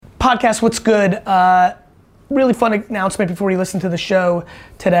Podcast, what's good? Really fun announcement before you listen to the show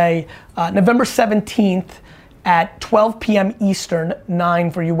today. November 17th at 12 p.m. Eastern,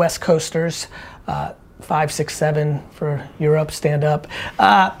 9 for you West Coasters, 5, 6, 7 for Europe, stand up.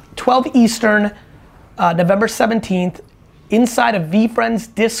 12 Eastern, November 17th, inside of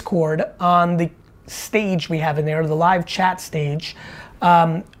VeeFriends Discord on the stage we have in there, the live chat stage.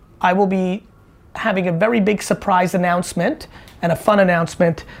 I will be having a very big surprise announcement and a fun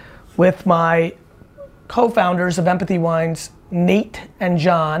announcement with my co-founders of Empathy Wines, Nate and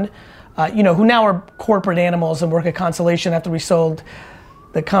John, who now are corporate animals and work at Constellation after we sold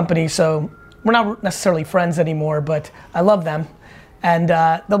the company. So we're not necessarily friends anymore, but I love them. And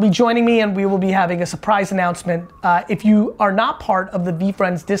they'll be joining me and we will be having a surprise announcement. If you are not part of the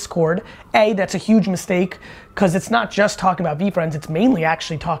VeeFriends Discord, that's a huge mistake because it's not just talking about VeeFriends, it's mainly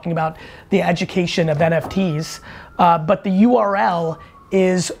actually talking about the education of NFTs. But the URL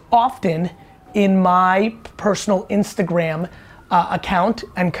is often in my personal Instagram account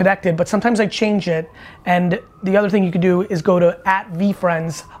and connected, but sometimes I change it. And the other thing you can do is go to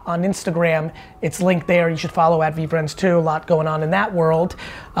 @VeeFriends on Instagram. It's linked there. You should follow @VeeFriends too. A lot going on in that world.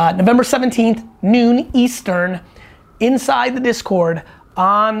 November 17th, noon Eastern, inside the Discord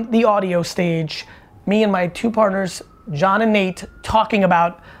on the audio stage, me and my two partners, John and Nate, talking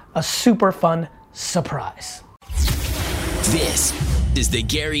about a super fun surprise. This is the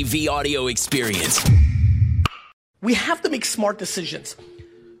Gary V audio experience. We have to make smart decisions.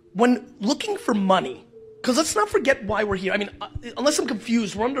 When looking for money, because let's not forget why we're here. I mean, unless I'm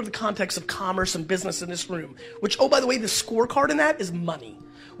confused, we're under the context of commerce and business in this room, which, oh, by the way, the scorecard in that is money.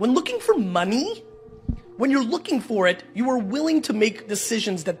 When looking for money, when you're looking for it, you are willing to make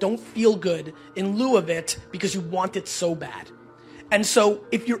decisions that don't feel good in lieu of it because you want it so bad. And so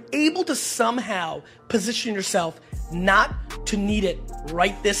if you're able to somehow position yourself not to need it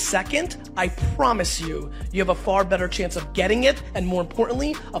right this second, I promise you, you have a far better chance of getting it, and more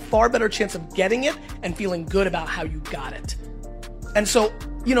importantly, a far better chance of getting it and feeling good about how you got it. And so,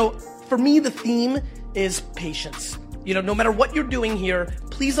 for me, the theme is patience. No matter what you're doing here,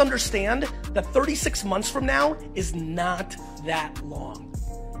 please understand that 36 months from now is not that long.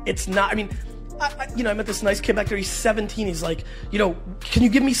 It's not, I met this nice kid back there, he's 17, he's like, can you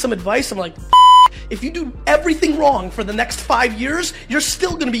give me some advice? I'm like, if you do everything wrong for the next 5 years, you're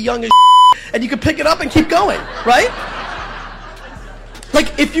still gonna be young as and you can pick it up and keep going, right?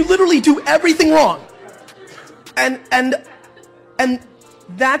 Like, if you literally do everything wrong, and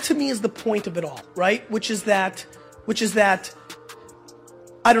that to me is the point of it all, right? Which is that,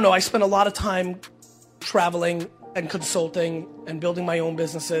 I don't know, I spend a lot of time traveling and consulting and building my own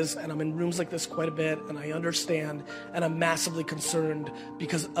businesses, and I'm in rooms like this quite a bit, and I understand, and I'm massively concerned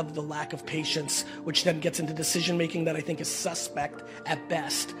because of the lack of patience, which then gets into decision making that I think is suspect at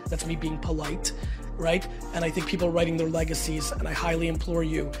best. That's me being polite, right? And I think people are writing their legacies, and I highly implore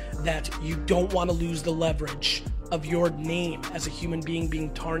you that you don't want to lose the leverage of your name as a human being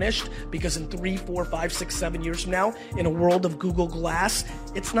tarnished, because in 3, 4, 5, 6, 7 years from now, in a world of Google Glass,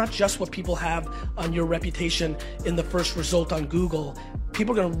 it's not just what people have on your reputation in the first result on Google.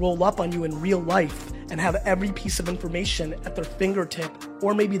 People are gonna roll up on you in real life and have every piece of information at their fingertip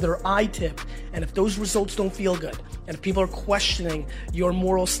or maybe their eye tip. And if those results don't feel good, and if people are questioning your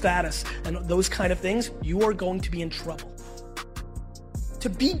moral status and those kind of things, you are going to be in trouble. To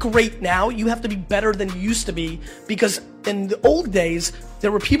be great now, you have to be better than you used to be, because in the old days,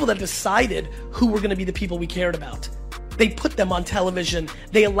 there were people that decided who were gonna be the people we cared about. They put them on television.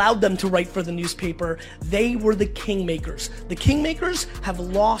 They allowed them to write for the newspaper. They were the kingmakers. The kingmakers have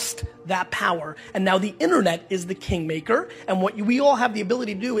lost that power, and now the internet is the kingmaker, and what we all have the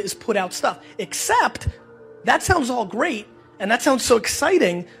ability to do is put out stuff. Except, that sounds all great, and that sounds so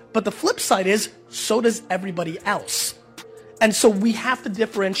exciting, but the flip side is, so does everybody else. And so we have to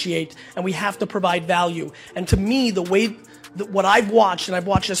differentiate, and we have to provide value. And to me, what I've watched, and I've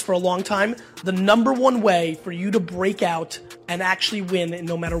watched this for a long time, the number one way for you to break out and actually win, and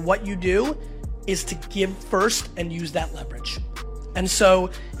no matter what you do, is to give first and use that leverage. And so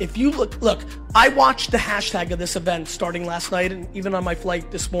if you look, I watched the hashtag of this event starting last night and even on my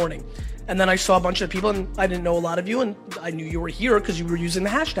flight this morning. And then I saw a bunch of people, and I didn't know a lot of you, and I knew you were here because you were using the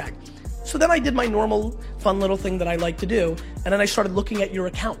hashtag. So then I did my normal fun little thing that I like to do, and then I started looking at your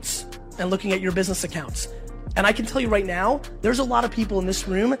accounts and looking at your business accounts. And I can tell you right now, there's a lot of people in this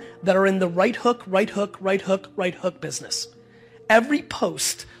room that are in the right hook business. Every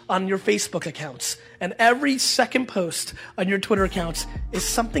post on your Facebook accounts and every second post on your Twitter accounts is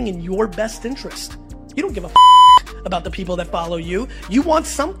something in your best interest. You don't give a about the people that follow you. You want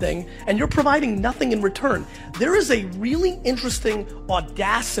something and you're providing nothing in return. There is a really interesting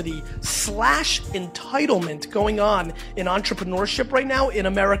audacity / entitlement going on in entrepreneurship right now in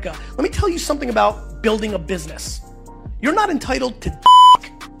America. Let me tell you something about building a business. You're not entitled to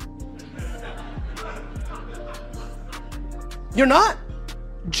You're not.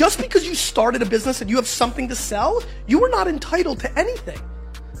 Just because you started a business and you have something to sell, you are not entitled to anything.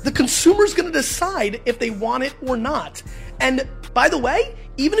 The consumer's gonna decide if they want it or not. And by the way,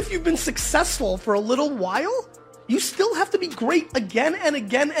 even if you've been successful for a little while, you still have to be great again and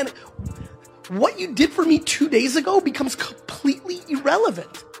again. And what you did for me 2 days ago becomes completely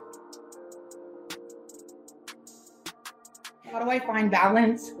irrelevant. How do I find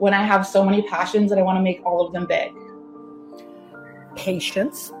balance when I have so many passions and I want to make all of them big?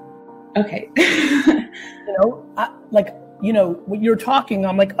 Patience. Okay. When you're talking,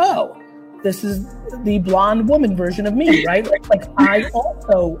 I'm like, oh, this is the blonde woman version of me, right? like I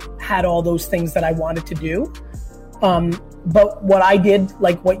also had all those things that I wanted to do. But what I did,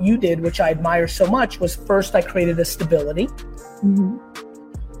 like what you did, which I admire so much, was first I created a stability. Mm-hmm.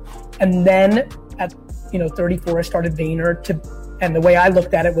 And then at 34, I started Vayner and the way I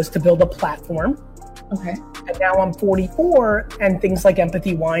looked at it was to build a platform. Okay. And now I'm 44 and things like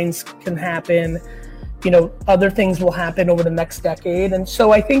Empathy Wines can happen. Other things will happen over the next decade. And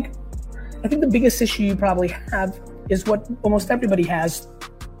so I think the biggest issue you probably have is what almost everybody has,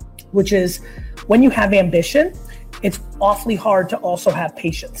 which is when you have ambition, it's awfully hard to also have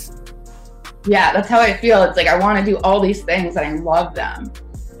patience. Yeah, that's how I feel. It's like I want to do all these things and I love them.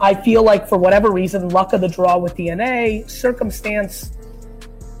 I feel like for whatever reason, luck of the draw with DNA, circumstance,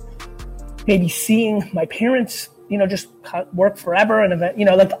 maybe seeing my parents, just work forever and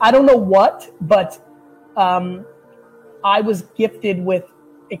I don't know what, but I was gifted with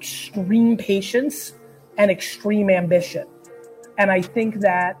extreme patience and extreme ambition. And I think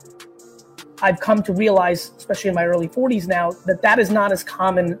that I've come to realize, especially in my early 40s now, that is not as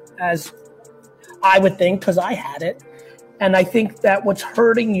common as I would think because I had it. And I think that what's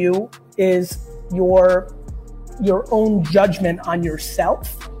hurting you is your own judgment on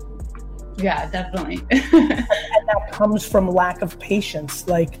yourself. Yeah, definitely. and that comes from lack of patience.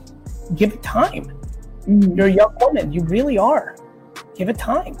 Like, give it time. Mm-hmm. You're a young woman. You really are. Give it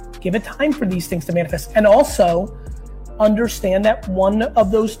time. Give it time for these things to manifest. And also understand that one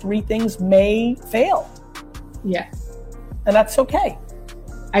of those three things may fail. Yeah. And that's okay.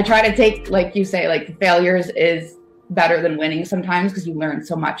 I try to take, like you say, like failures is better than winning sometimes because you learn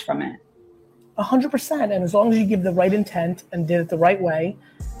so much from it. 100%. And as long as you give the right intent and did it the right way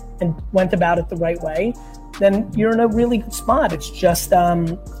and went about it the right way, then you're in a really good spot. It's just,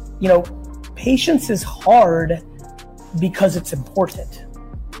 patience is hard because it's important.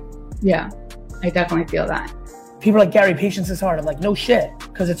 Yeah, I definitely feel that. People are like, Gary, patience is hard. I'm like, no shit,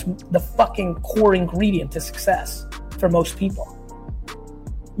 because it's the fucking core ingredient to success for most people.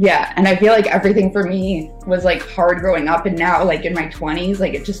 Yeah, and I feel like everything for me was like hard growing up, and now like in my 20s,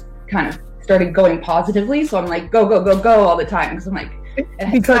 like it just kind of started going positively. So I'm like, go, go, go, go all the time. Because I'm like,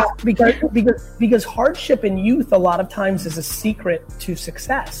 because hardship in youth a lot of times is a secret to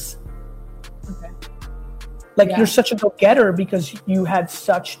success. Okay. Like you're such a go-getter because you had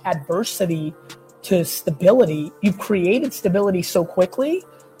such adversity to stability. You've created stability so quickly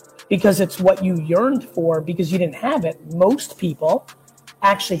because it's what you yearned for because you didn't have it. Most people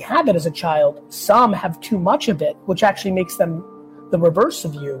actually have it as a child. Some have too much of it, which actually makes them the reverse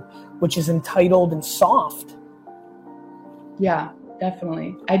of you, which is entitled and soft. Yeah,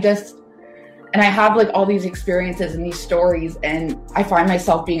 definitely. And I have like all these experiences and these stories, and I find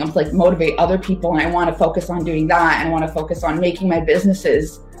myself being able to like motivate other people, and I want to focus on doing that, and I want to focus on making my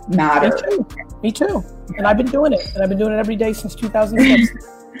businesses matter. Me too. And I've been doing it, and I've been doing it every day since 2006.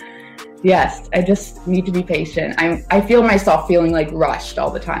 Yes, I just need to be patient. I feel myself feeling like rushed all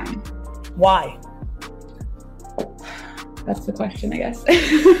the time. Why? That's the question, I guess.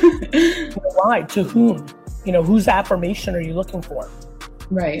 Why? To whom? Whose affirmation are you looking for?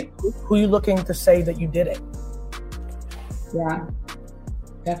 Right. Who are you looking to say that you did it? Yeah,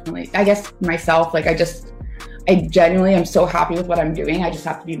 definitely. I guess myself, like I genuinely am so happy with what I'm doing. I just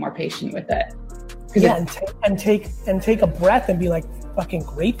have to be more patient with it. Yeah, and take a breath and be like fucking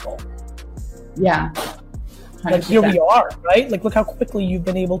grateful. Yeah. 100%. Like here we are, right? Like look how quickly you've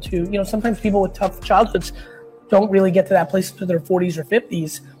been able to, sometimes people with tough childhoods don't really get to that place to their 40s or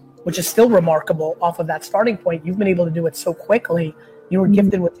 50s, which is still remarkable off of that starting point. You've been able to do it so quickly. You were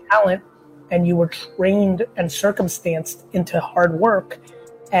gifted with talent and you were trained and circumstanced into hard work.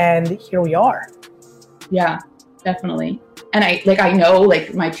 And here we are. Yeah, definitely. And I know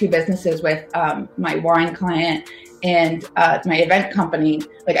like my two businesses with my wine client and my event company,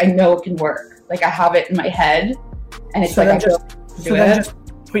 like I know it can work. Like I have it in my head, and it's then just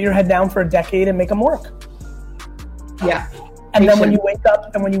put your head down for a decade and make them work. Yeah. And then when you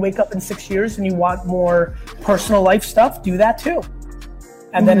wake up in 6 years and you want more personal life stuff, do that too.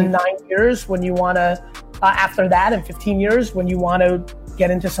 And then in 9 years, when you want to, after that, in 15 years, when you want to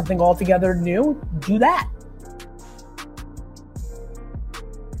get into something altogether new, do that.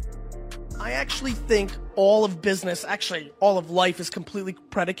 I actually think all of business, actually all of life is completely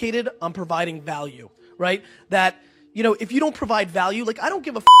predicated on providing value, right? That, you know, if you don't provide value, like I don't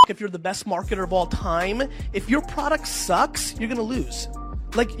give a if you're the best marketer of all time. If your product sucks, you're going to lose.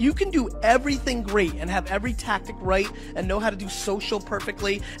 Like you can do everything great and have every tactic right and know how to do social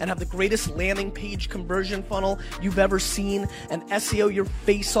perfectly and have the greatest landing page conversion funnel you've ever seen and SEO your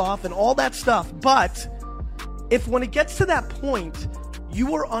face off and all that stuff. But if when it gets to that point,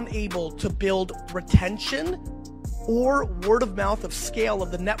 you are unable to build retention or word of mouth of scale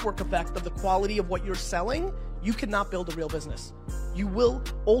of the network effect of the quality of what you're selling, you cannot build a real business. You will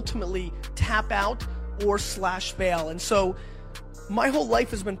ultimately tap out or /fail. And so my whole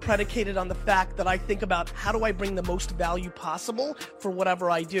life has been predicated on the fact that I think about how do I bring the most value possible for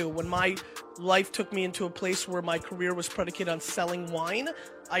whatever I do. When my life took me into a place where my career was predicated on selling wine,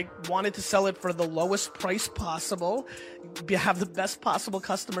 I wanted to sell it for the lowest price possible, have the best possible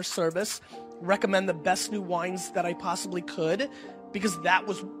customer service, recommend the best new wines that I possibly could, because that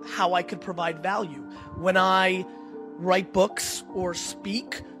was how I could provide value. When I write books or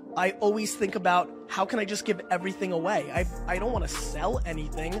speak, I always think about how can I just give everything away? I don't want to sell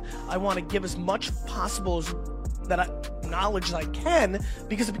anything. I want to give as much possible as knowledge as I can,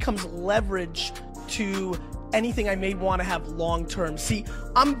 because it becomes leverage to anything I may want to have long term. See,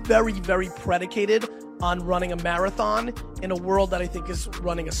 I'm very, very predicated on running a marathon in a world that I think is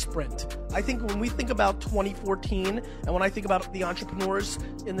running a sprint. I think when we think about 2014, and when I think about the entrepreneurs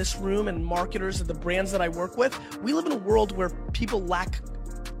in this room and marketers and the brands that I work with, we live in a world where people lack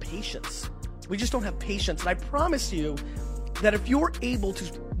patience. We just don't have patience. And I promise you that if you're able to,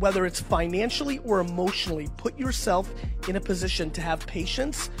 whether it's financially or emotionally, put yourself in a position to have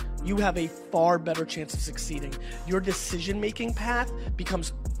patience, you have a far better chance of succeeding. Your decision-making path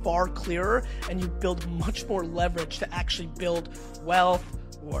becomes far clearer, and you build much more leverage to actually build wealth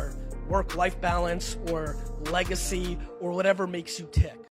or work-life balance or legacy or whatever makes you tick.